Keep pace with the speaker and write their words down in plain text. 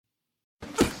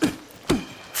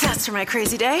plans for my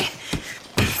crazy day.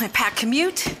 My packed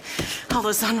commute, all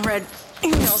those unread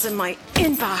emails in my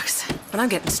inbox. But I'm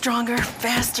getting stronger,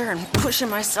 faster, and pushing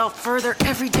myself further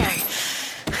every day.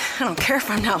 I don't care if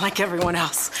I'm not like everyone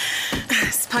else.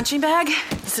 This punching bag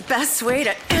is the best way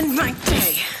to end my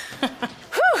day.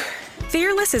 Whew.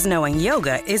 Fearless is knowing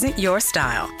yoga isn't your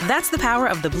style. That's the power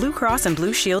of the Blue Cross and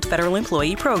Blue Shield Federal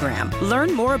Employee Program.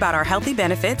 Learn more about our healthy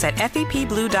benefits at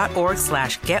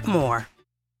fepblue.org/getmore.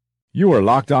 You are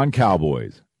Locked On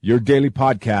Cowboys, your daily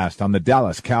podcast on the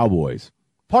Dallas Cowboys.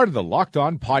 Part of the Locked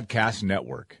On Podcast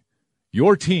Network.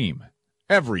 Your team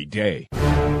every day.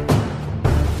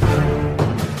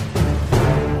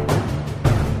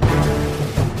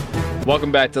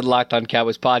 Welcome back to the Locked On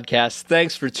Cowboys podcast.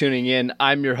 Thanks for tuning in.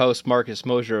 I'm your host, Marcus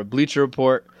Mosher of Bleacher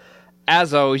Report.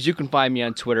 As always, you can find me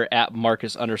on Twitter at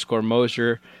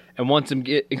Marcus_Mosher. And once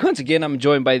again, I'm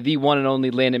joined by the one and only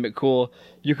Landon McCool.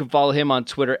 You can follow him on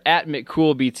Twitter at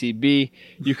McCoolBTB.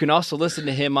 You can also listen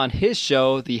to him on his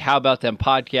show, the How About Them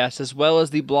podcast, as well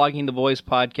as the Blogging the Boys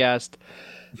podcast.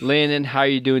 Landon, how are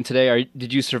you doing today?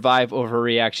 Did you survive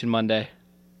Overreaction Monday?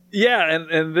 Yeah,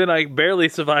 and then I barely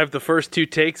survived the first 2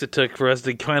 takes it took for us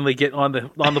to finally get on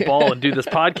the ball and do this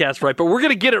podcast right. But we're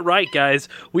going to get it right, guys.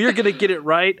 We are going to get it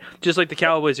right, just like the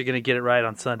Cowboys are going to get it right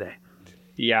on Sunday.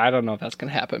 Yeah, I don't know if that's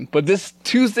going to happen. But this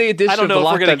Tuesday edition I don't know of the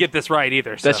if we're going to get this right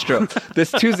either. So. That's true.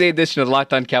 This Tuesday edition of the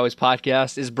Locked On Cowboys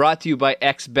podcast is brought to you by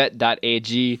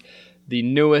xbet.ag, the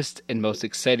newest and most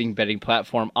exciting betting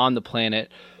platform on the planet.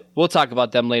 We'll talk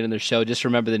about them later in the show. Just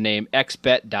remember the name,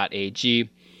 xbet.ag.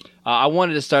 I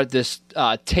wanted to start this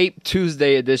Tape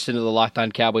Tuesday edition of the Locked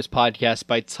On Cowboys podcast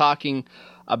by talking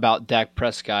about Dak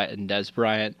Prescott and Dez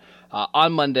Bryant.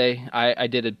 On Monday, I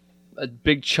did a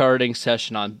big charting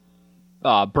session on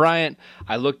Bryant.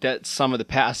 I looked at some of the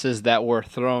passes that were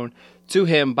thrown to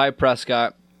him by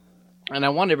Prescott, and I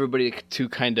want everybody to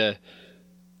kind of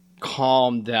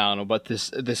calm down about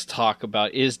this talk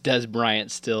about, is Dez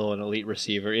Bryant still an elite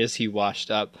receiver? Is he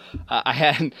washed up? I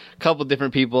had a couple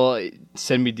different people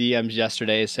send me DMs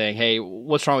yesterday saying, hey,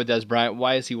 what's wrong with Dez Bryant?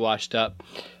 Why is he washed up?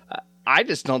 I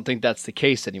just don't think that's the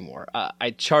case anymore.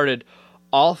 I charted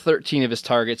all 13 of his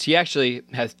targets. He actually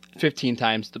has 15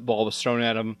 times the ball was thrown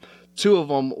at him. 2 of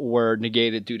them were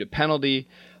negated due to penalty.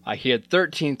 He had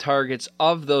 13 targets.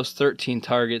 Of those 13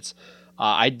 targets,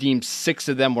 I deemed 6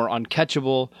 of them were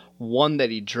uncatchable, 1 that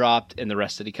he dropped, and the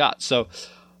rest that he caught. So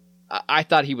I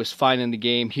thought he was fine in the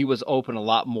game. He was open a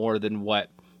lot more than what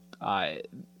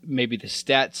maybe the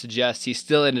stats suggest. He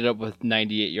still ended up with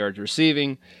 98 yards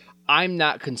receiving. I'm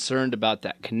not concerned about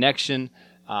that connection.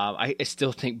 I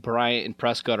still think Bryant and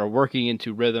Prescott are working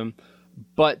into rhythm,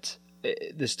 but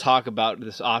this talk about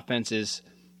this offense is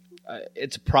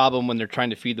it's a problem when they're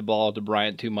trying to feed the ball to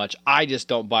Bryant too much. I just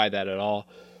don't buy that at all.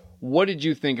 What did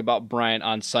you think about Bryant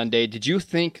on Sunday? Did you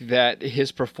think that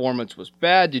his performance was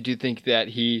bad? Did you think that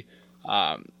he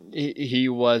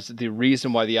was the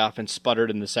reason why the offense sputtered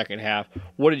in the second half?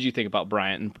 What did you think about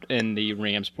Bryant and the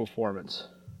Rams' performance?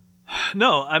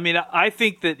 No, I mean, I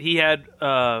think that he had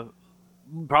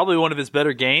probably one of his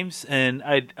better games, and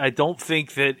I don't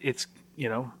think that it's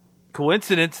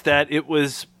coincidence that it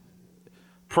was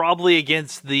probably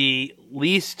against the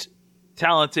least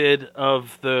talented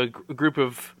of the group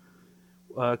of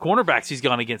cornerbacks he's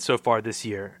gone against so far this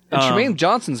year. And Jermaine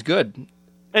Johnson's good.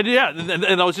 And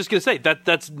I was just going to say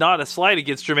that's not a slight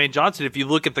against Jermaine Johnson if you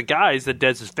look at the guys that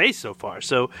Dez has faced so far.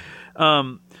 So,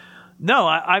 no,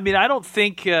 I mean, I don't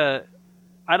think that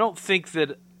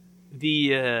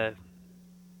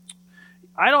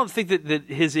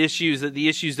his issues, that the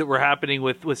issues that were happening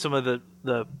with some of the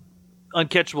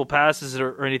uncatchable passes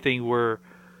or anything were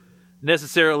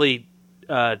necessarily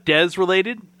Dez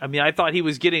related. I mean, I thought he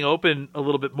was getting open a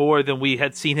little bit more than we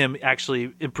had seen him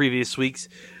actually in previous weeks.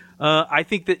 I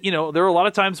think that there were a lot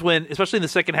of times when, especially in the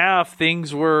second half,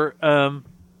 things were a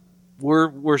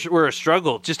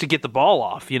struggle just to get the ball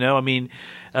off. I mean,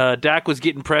 Dak was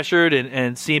getting pressured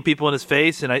and seeing people in his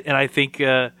face, and I think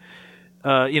and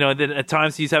then at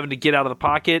times he's having to get out of the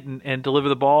pocket and deliver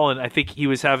the ball, and I think he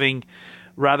was having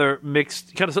rather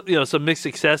mixed some mixed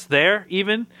success there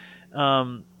even.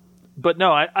 But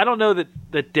no, I don't know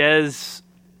that Dez.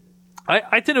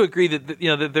 I tend to agree that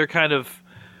that they're kind of.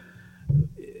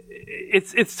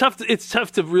 It's tough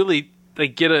to really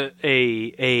get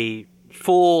a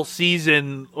full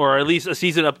season, or at least a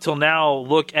season up till now,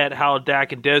 look at how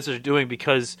Dak and Dez are doing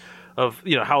because of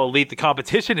how elite the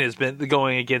competition has been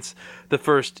going against the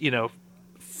first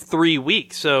 3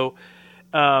 weeks. So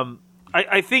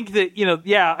I think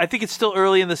that I think it's still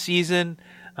early in the season.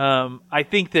 I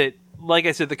think that, like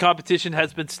I said, the competition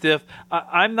has been stiff.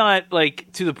 I'm not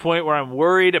to the point where I'm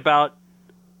worried about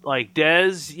like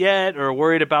Dez yet, or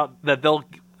worried about that they'll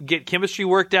get chemistry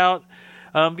worked out.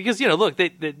 Because look,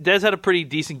 Dez had a pretty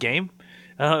decent game,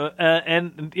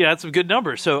 and had some good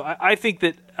numbers. So I think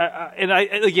that,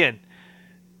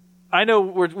 I know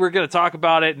we're going to talk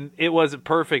about it, and it wasn't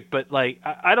perfect, but like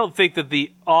I don't think that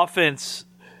the offense,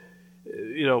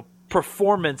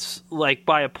 performance like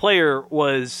by a player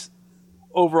was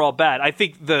overall bad. I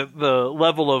think the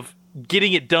level of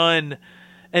getting it done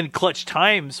and clutch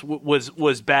times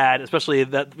was bad, especially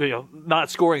that not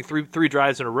scoring three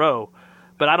drives in a row.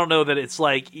 But I don't know that it's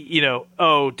like,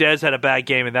 Dez had a bad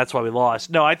game and that's why we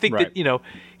lost. No, I think that,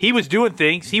 he was doing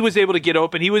things. He was able to get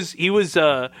open. He was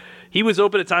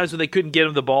open at times when they couldn't get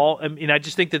him the ball. I mean, I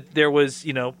just think that there was,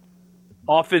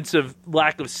 offensive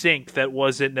lack of sync that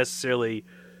wasn't necessarily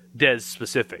Dez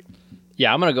specific.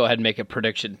 Yeah, I'm going to go ahead and make a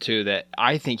prediction, too, that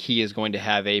I think he is going to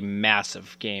have a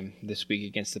massive game this week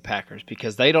against the Packers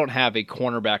because they don't have a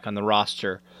cornerback on the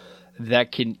roster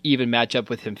that can even match up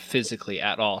with him physically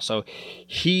at all. So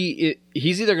he's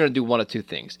either going to do one of two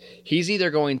things. He's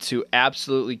either going to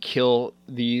absolutely kill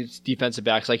these defensive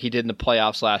backs like he did in the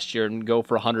playoffs last year and go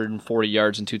for 140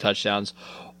 yards and 2 touchdowns,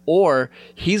 or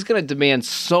he's going to demand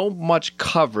so much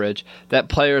coverage that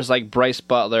players like Bryce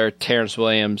Butler, Terrence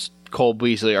Williams, Cole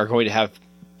Beasley are going to have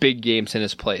big games in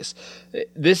his place.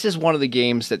 This is one of the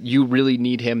games that you really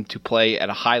need him to play at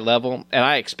a high level, and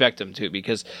I expect him to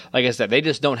because, like I said, they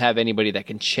just don't have anybody that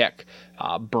can check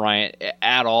Bryant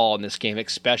at all in this game,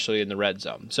 especially in the red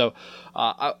zone. So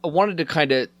I wanted to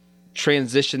kind of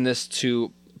transition this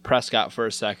to Prescott for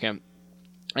a second,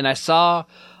 and I saw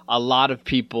a lot of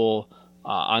people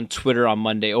on Twitter on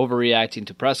Monday overreacting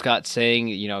to Prescott, saying,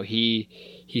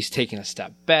 he's taking a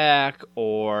step back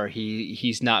or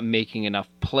he's not making enough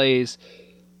plays.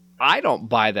 I don't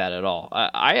buy that at all.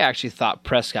 I actually thought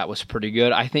Prescott was pretty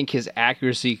good. I think his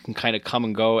accuracy can kind of come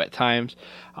and go at times.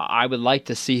 I would like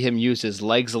to see him use his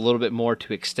legs a little bit more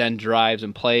to extend drives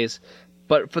and plays.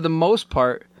 But for the most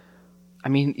part, I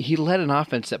mean, he led an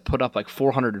offense that put up like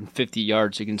 450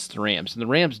 yards against the Rams. And the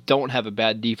Rams don't have a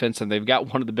bad defense, and they've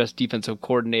got one of the best defensive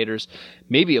coordinators,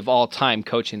 maybe of all time,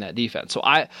 coaching that defense. So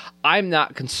I'm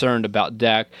not concerned about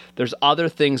Dak. There's other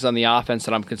things on the offense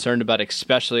that I'm concerned about,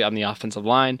 especially on the offensive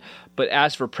line. But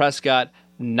as for Prescott,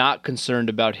 not concerned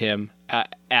about him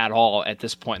at all at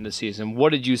this point in the season. What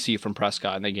did you see from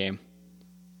Prescott in the game?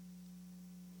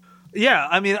 Yeah,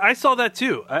 I mean, I saw that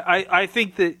too. I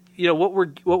think that what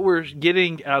we're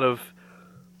getting out of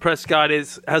Prescott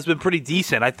has been pretty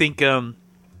decent. I think look,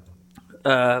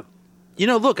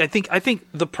 I think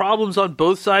the problems on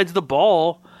both sides of the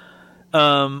ball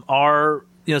are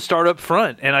start up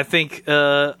front, and I think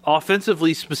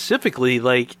offensively specifically,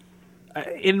 like,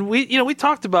 and we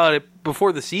talked about it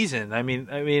before the season. I mean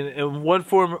in one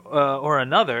form or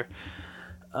another,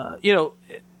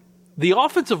 the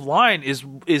offensive line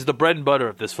is the bread and butter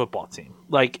of this football team.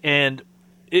 Like, and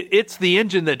it's the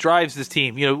engine that drives this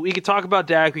team. We could talk about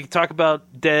Dak, we could talk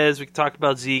about Dez, we could talk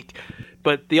about Zeke,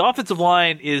 but the offensive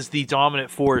line is the dominant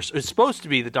force. It's supposed to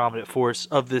be the dominant force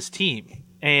of this team.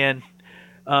 And,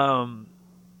 when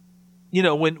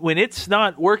it's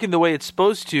not working the way it's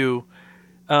supposed to,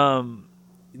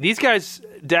 these guys,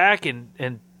 Dak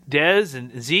and Dez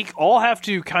and Zeke, all have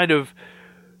to kind of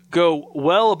go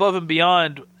well above and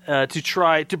beyond to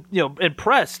try to and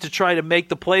press to try to make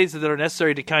the plays that are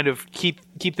necessary to kind of keep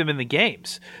them in the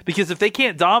games. Because if they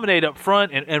can't dominate up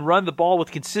front and run the ball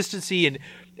with consistency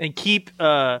and keep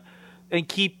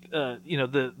keep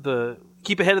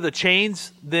ahead of the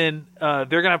chains, then they're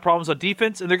going to have problems on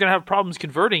defense, and they're going to have problems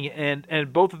converting,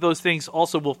 and both of those things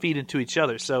also will feed into each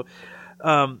other. So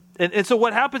and so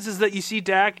what happens is that you see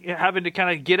Dak having to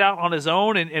kind of get out on his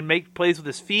own and make plays with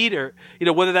his feet, or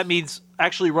whether that means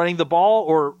actually running the ball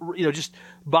or just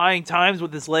buying times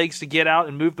with his legs to get out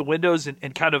and move the windows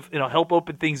and kind of help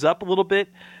open things up a little bit.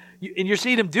 And you're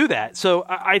seeing him do that. So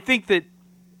I think that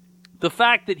the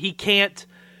fact that he can't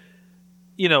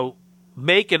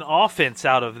make an offense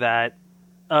out of that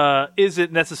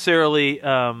isn't necessarily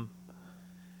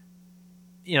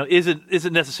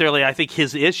isn't necessarily, I think,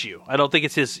 his issue. I don't think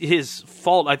it's his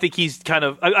fault. I think he's kind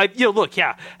of, look,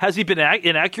 yeah. Has he been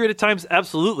inaccurate at times?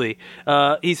 Absolutely.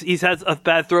 He's had a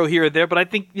bad throw here or there, but I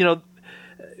think,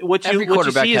 what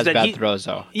you see is that bad throws,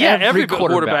 though. Yeah, every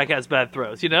quarterback has bad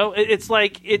throws. It's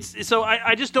like, so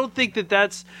I just don't think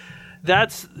that's,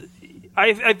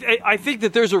 I think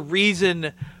that there's a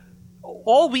reason.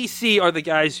 All we see are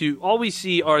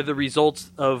the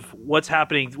results of what's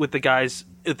happening with the guys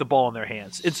at the ball in their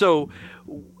hands. And so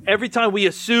every time we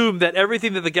assume that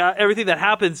everything that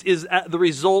happens is the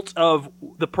result of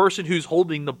the person who's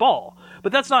holding the ball.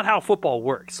 but that's not how football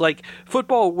works. Like,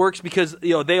 football works because,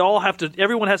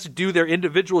 everyone has to do their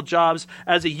individual jobs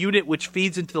as a unit, which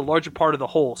feeds into the larger part of the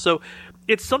whole. So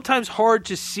it's sometimes hard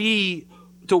to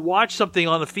watch something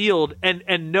on the field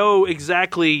and know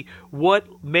exactly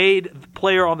what made the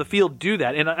player on the field do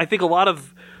that. And I think a lot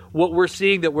of what we're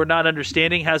seeing that we're not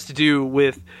understanding has to do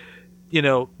with,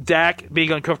 Dak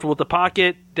being uncomfortable with the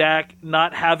pocket, Dak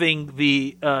not having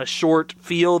the short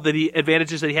field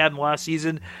advantages that he had in the last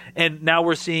season, and now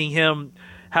we're seeing him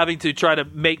having to try to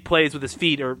make plays with his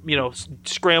feet or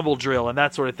scramble drill and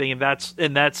that sort of thing, and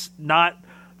that's not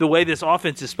the way this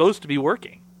offense is supposed to be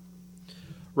working.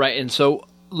 Right, and so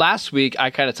last week I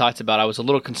kind of talked about I was a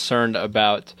little concerned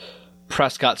about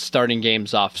Prescott starting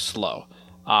games off slow.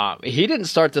 He didn't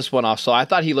start this one off, so I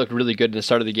thought he looked really good in the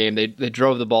start of the game. They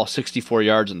drove the ball 64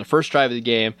 yards in the first drive of the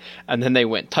game, and then they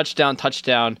went touchdown,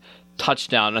 touchdown,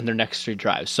 touchdown on their next 3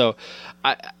 drives. So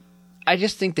I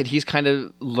just think that he's kind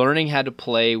of learning how to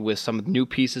play with some new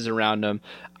pieces around him.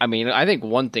 I mean, I think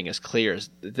one thing is clear is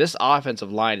this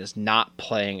offensive line is not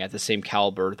playing at the same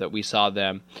caliber that we saw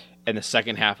them in the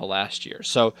second half of last year.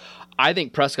 So I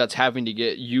think Prescott's having to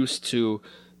get used to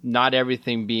not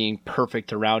everything being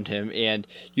perfect around him. And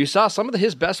you saw some of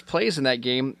his best plays in that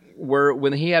game were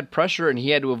when he had pressure and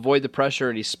he had to avoid the pressure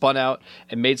and he spun out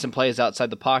and made some plays outside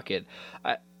the pocket.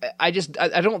 I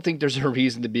don't think there's a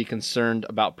reason to be concerned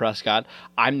about Prescott.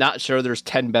 I'm not sure there's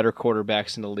 10 better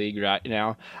quarterbacks in the league right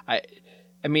now.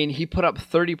 I mean, he put up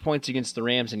 30 points against the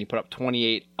Rams and he put up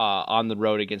 28 on the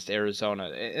road against Arizona.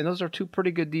 And those are 2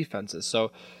 pretty good defenses.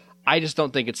 So I just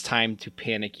don't think it's time to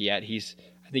panic yet.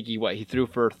 I think he threw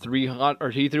for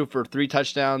 3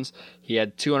 touchdowns. He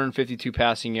had 252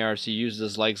 passing yards. He used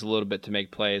his legs a little bit to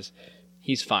make plays.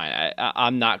 He's fine.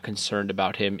 I'm not concerned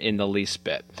about him in the least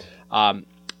bit.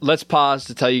 Let's pause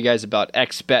to tell you guys about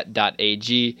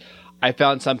xbet.ag. I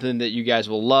found something that you guys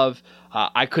will love.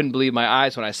 I couldn't believe my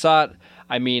eyes when I saw it.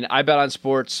 I mean, I bet on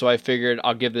sports, so I figured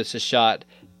I'll give this a shot.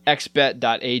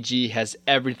 xbet.ag has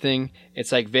everything.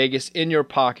 It's like Vegas in your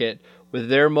pocket. With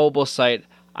their mobile site,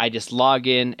 I just log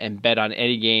in and bet on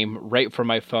any game right from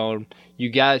my phone. You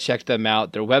gotta check them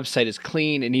out. Their website is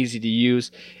clean and easy to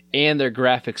use, and their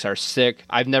graphics are sick.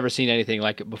 I've never seen anything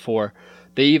like it before.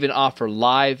 They even offer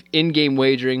live in-game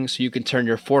wagering, so you can turn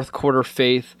your fourth quarter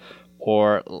faith,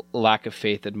 or lack of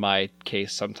faith in my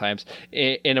case sometimes,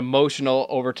 in emotional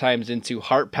overtimes into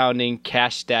heart-pounding,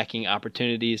 cash-stacking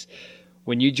opportunities.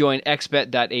 When you join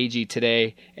xbet.ag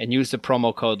today and use the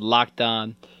promo code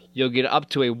LOCKEDON, you'll get up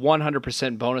to a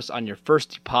 100% bonus on your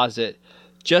first deposit.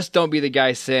 Just don't be the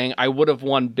guy saying, I would have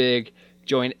won big.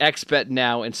 Join XBet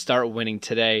now and start winning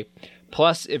today.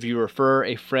 Plus, if you refer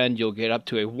a friend, you'll get up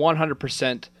to a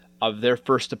 100% of their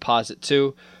first deposit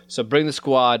too. So bring the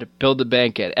squad, build the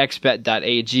bank at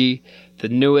xbet.ag, the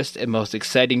newest and most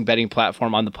exciting betting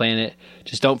platform on the planet.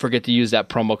 Just don't forget to use that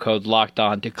promo code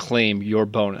LOCKEDON to claim your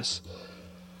bonus.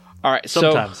 All right,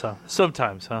 Sometimes,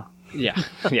 huh? Yeah,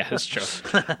 that's true.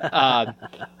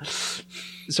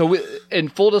 So in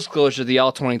full disclosure, the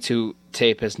All-22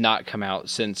 tape has not come out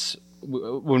since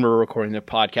when we're recording the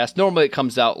podcast. Normally it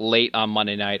comes out late on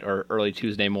Monday night or early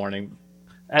Tuesday morning.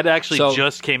 It actually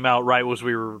just came out right as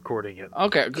we were recording it.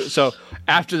 Okay, so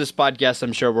after this podcast,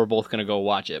 I'm sure we're both going to go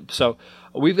watch it. So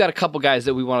we've got a couple guys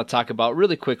that we want to talk about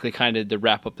really quickly, kind of to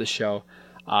wrap up the show.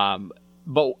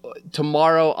 But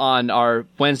tomorrow on our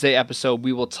Wednesday episode,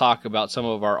 we will talk about some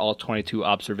of our All-22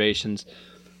 observations.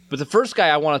 But the first guy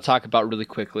I want to talk about really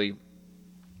quickly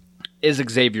is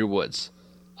Xavier Woods.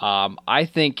 I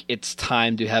think it's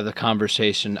time to have the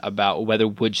conversation about whether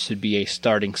Woods should be a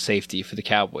starting safety for the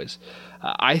Cowboys.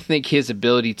 I think his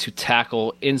ability to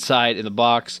tackle inside in the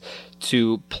box,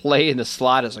 to play in the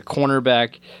slot as a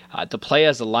cornerback, to play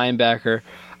as a linebacker,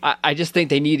 I just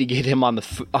think they need to get him on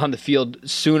the field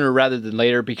sooner rather than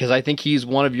later, because I think he's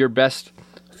one of your best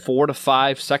 4 to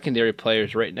 5 secondary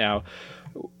players right now.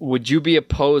 Would you be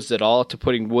opposed at all to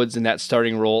putting Woods in that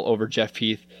starting role over Jeff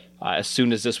Heath as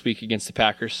soon as this week against the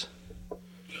Packers?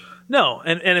 No,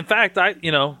 and in fact,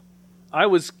 I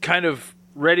was kind of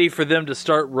ready for them to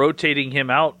start rotating him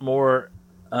out more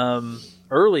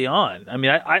early on. I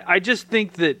mean, I just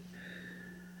think that.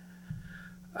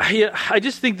 I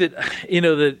just think that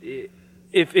that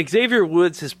if Xavier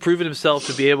Woods has proven himself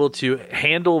to be able to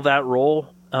handle that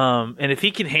role, and if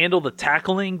he can handle the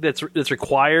tackling that's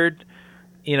required,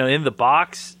 in the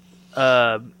box,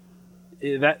 that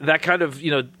kind of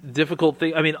difficult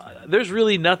thing. I mean, there's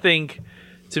really nothing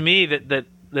to me that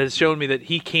has shown me that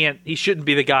he shouldn't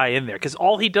be the guy in there, because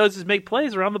all he does is make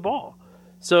plays around the ball.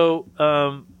 So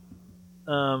I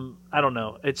don't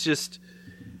know. It's just.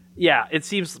 Yeah, it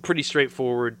seems pretty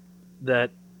straightforward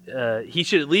that he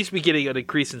should at least be getting an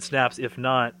increase in snaps, if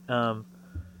not,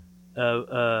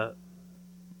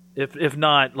 if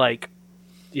not like,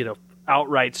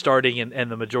 outright starting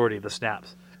and the majority of the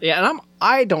snaps. Yeah, and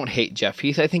I don't hate Jeff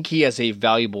Heath. I think he has a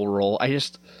valuable role.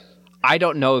 I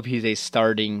don't know if he's a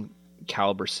starting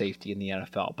caliber safety in the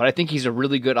NFL, but I think he's a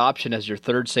really good option as your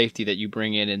third safety that you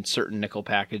bring in certain nickel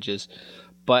packages.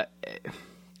 But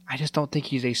I just don't think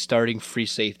he's a starting free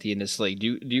safety in this league.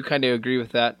 Do you kind of agree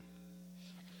with that?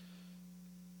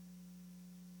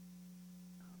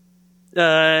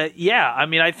 Yeah. I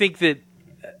mean, I think that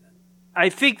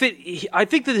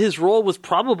his role was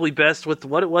probably best with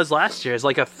what it was last year as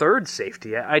like a third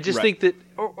safety. I just think that,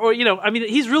 I mean,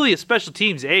 he's really a special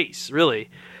teams ace,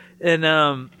 really. And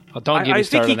don't get me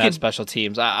started on that special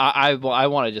teams. I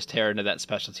want to just tear into that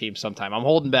special teams sometime. I'm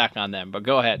holding back on them, but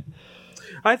go ahead.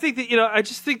 I think that I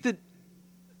just think that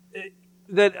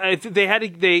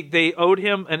they owed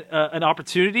him an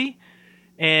opportunity,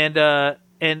 and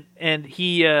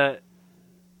he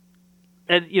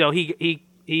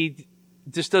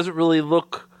just doesn't really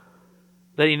look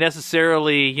that he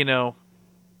necessarily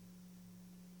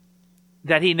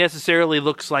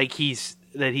looks like he's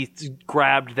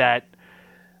grabbed that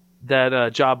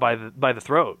job by the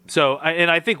throat. So,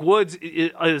 I think Woods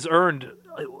has earned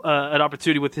an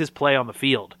opportunity with his play on the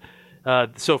field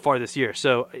so far this year.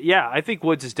 So, yeah, I think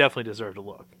Woods has definitely deserved a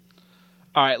look.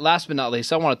 All right, last but not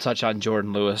least, I want to touch on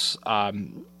Jordan Lewis.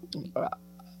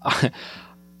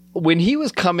 When he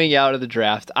was coming out of the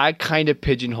draft, I kind of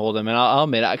pigeonholed him, and I'll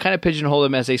admit, I kind of pigeonholed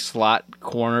him as a slot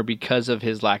corner because of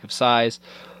his lack of size,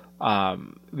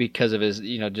 because of his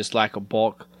just lack of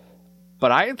bulk.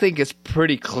 But I think it's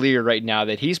pretty clear right now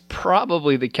that he's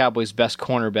probably the Cowboys' best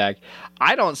cornerback.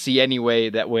 I don't see any way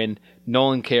that when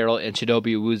Nolan Carroll and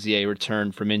Chidobe Awuzie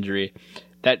return from injury,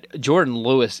 that Jordan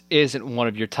Lewis isn't one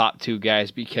of your top two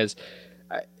guys, because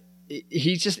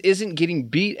he just isn't getting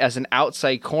beat as an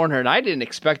outside corner, and I didn't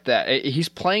expect that. He's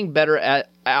playing better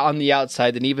on the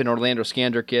outside than even Orlando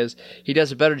Scandrick is. He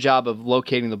does a better job of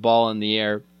locating the ball in the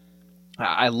air.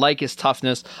 I like his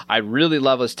toughness. I really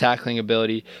love his tackling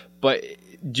ability. But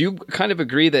do you kind of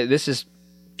agree that this is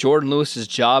Jordan Lewis's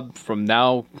job from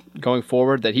now going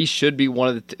forward, that he should be one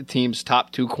of the team's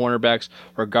top two cornerbacks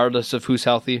regardless of who's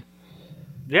healthy?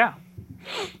 Yeah.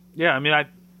 Yeah, I mean, I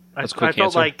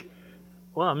felt like,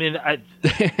 well, I mean,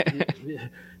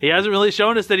 he hasn't really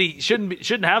shown us that he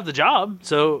shouldn't have the job.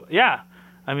 So yeah,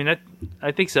 I mean,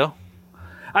 I think so.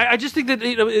 I just think that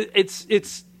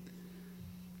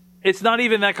it's not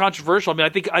even that controversial. I mean,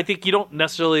 I think you don't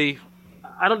necessarily.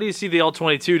 I don't need to see the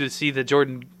All-22 to see that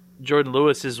Jordan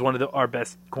Lewis is one of our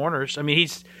best corners. I mean,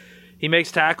 he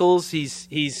makes tackles. He's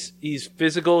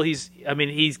physical. He's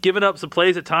given up some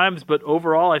plays at times, but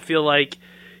overall, I feel like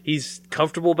he's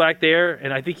comfortable back there,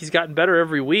 and I think he's gotten better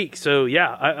every week. So,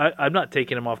 yeah, I'm not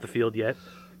taking him off the field yet.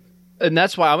 And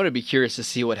that's why I'm going to be curious to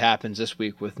see what happens this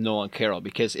week with Nolan Carroll,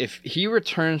 because if he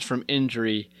returns from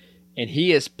injury and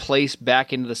he is placed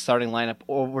back into the starting lineup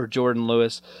over Jordan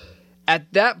Lewis,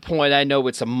 at that point I know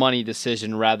it's a money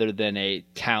decision rather than a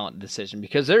talent decision,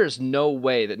 because there is no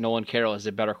way that Nolan Carroll is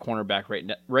a better cornerback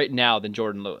right now than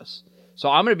Jordan Lewis. So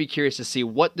I'm going to be curious to see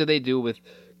what do they do with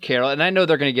Carroll, and I know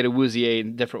they're going to get Awuzie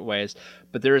in different ways,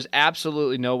 but there is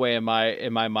absolutely no way in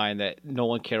my mind that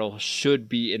Nolan Carroll should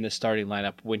be in the starting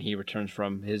lineup when he returns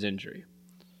from his injury.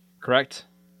 Correct?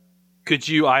 Could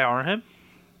you IR him?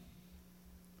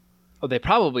 Oh, they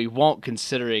probably won't,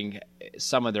 considering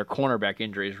some of their cornerback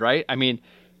injuries, right? I mean,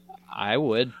 I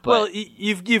would. But well,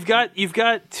 you've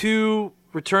got two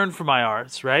return from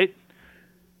IRs, right?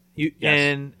 Yes.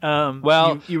 And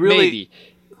you really maybe.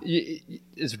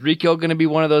 Is Rico going to be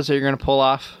one of those that you're going to pull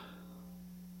off?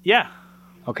 Yeah.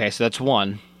 Okay, so that's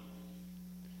one.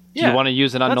 Yeah, do you want to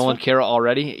use it on Nolan Carroll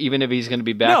already, even if he's going to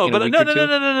be back in a week or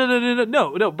two?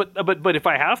 No. But if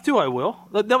I have to, I will.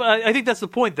 No, I think that's the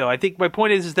point, though. I think my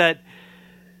point is that,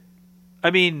 I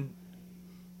mean,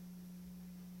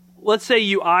 let's say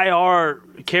you IR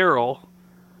Carroll,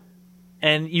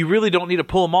 and you really don't need to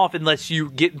pull him off unless you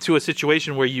get into a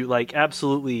situation where you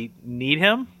absolutely need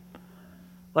him.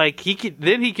 He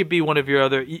could be one of your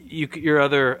other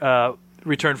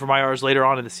return from IRs later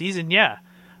on in the season. Yeah.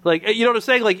 You know what I'm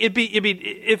saying? It'd be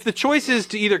if the choice is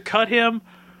to either cut him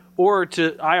or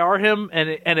to IR him,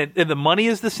 and the money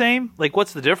is the same,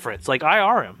 what's the difference?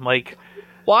 IR him.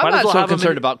 Well, I'm not so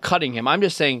concerned about cutting him. I'm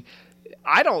just saying,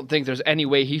 I don't think there's any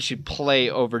way he should play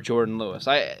over Jordan Lewis.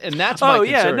 And that's my concern. Oh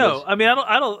yeah, no. I mean,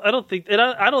 I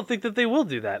don't think that they will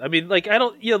do that. I mean, I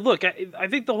don't. Yeah, look, I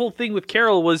think the whole thing with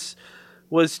Carroll was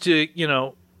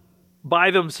to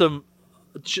buy them some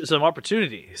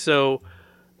opportunity. So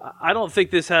I don't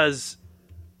think this has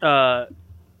anything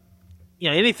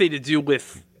to do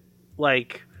with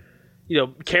like,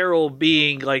 Carroll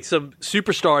being like some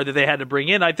superstar that they had to bring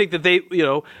in. I think that they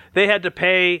had to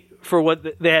pay for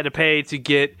what they had to pay to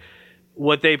get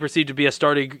what they perceived to be a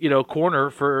starting, corner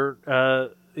for,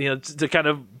 to kind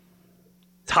of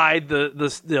tide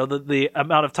the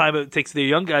amount of time it takes the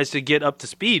young guys to get up to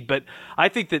speed. But I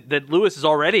think that Lewis is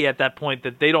already at that point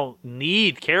that they don't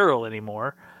need Carroll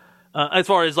anymore. As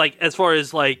far as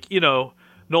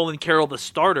Nolan Carroll the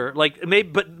starter,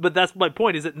 but that's my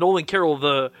point, is that Nolan Carroll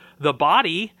the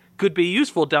body could be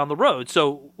useful down the road.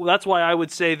 So that's why I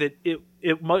would say that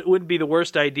it wouldn't be the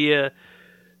worst idea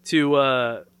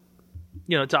to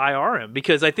to IR him,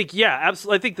 because I think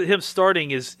absolutely, I think that him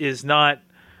starting is not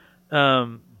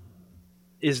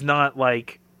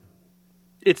like,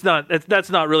 that's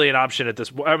not really an option at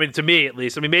this point. I mean, to me at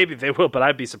least. I mean, maybe they will, but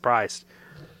I'd be surprised.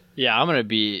 Yeah,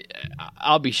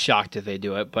 I'll be shocked if they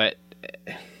do it, but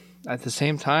at the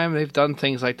same time, they've done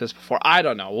things like this before. I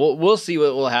don't know. We'll see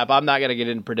what will happen. I'm not going to get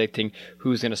into predicting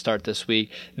who's going to start this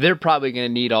week. They're probably going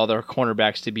to need all their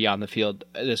cornerbacks to be on the field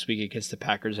this week against the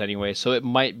Packers anyway, so it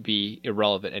might be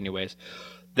irrelevant anyways.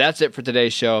 That's it for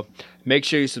today's show. Make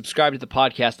sure you subscribe to the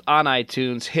podcast on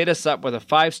iTunes. Hit us up with a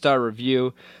 5-star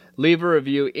review. Leave a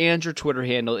review and your Twitter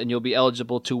handle, and you'll be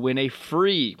eligible to win a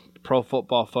free Pro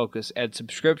Football Focus Ed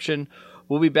subscription.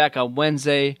 We'll be back on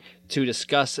Wednesday to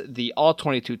discuss the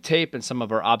All-22 tape and some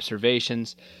of our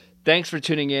observations. Thanks for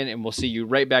tuning in, and we'll see you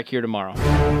right back here tomorrow.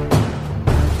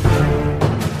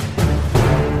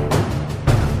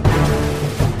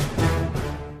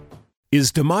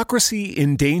 Is democracy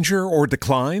in danger or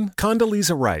decline?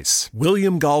 Condoleezza Rice,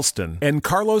 William Galston, and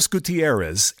Carlos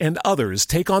Gutierrez and others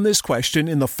take on this question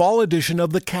in the fall edition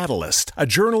of The Catalyst, a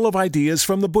journal of ideas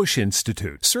from the Bush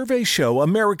Institute. Surveys show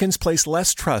Americans place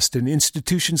less trust in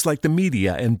institutions like the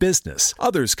media and business.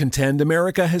 Others contend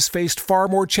America has faced far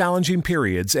more challenging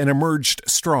periods and emerged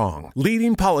strong.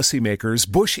 Leading policymakers,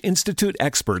 Bush Institute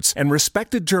experts, and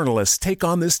respected journalists take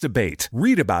on this debate.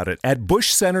 Read about it at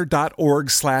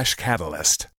bushcenter.org/catalyst.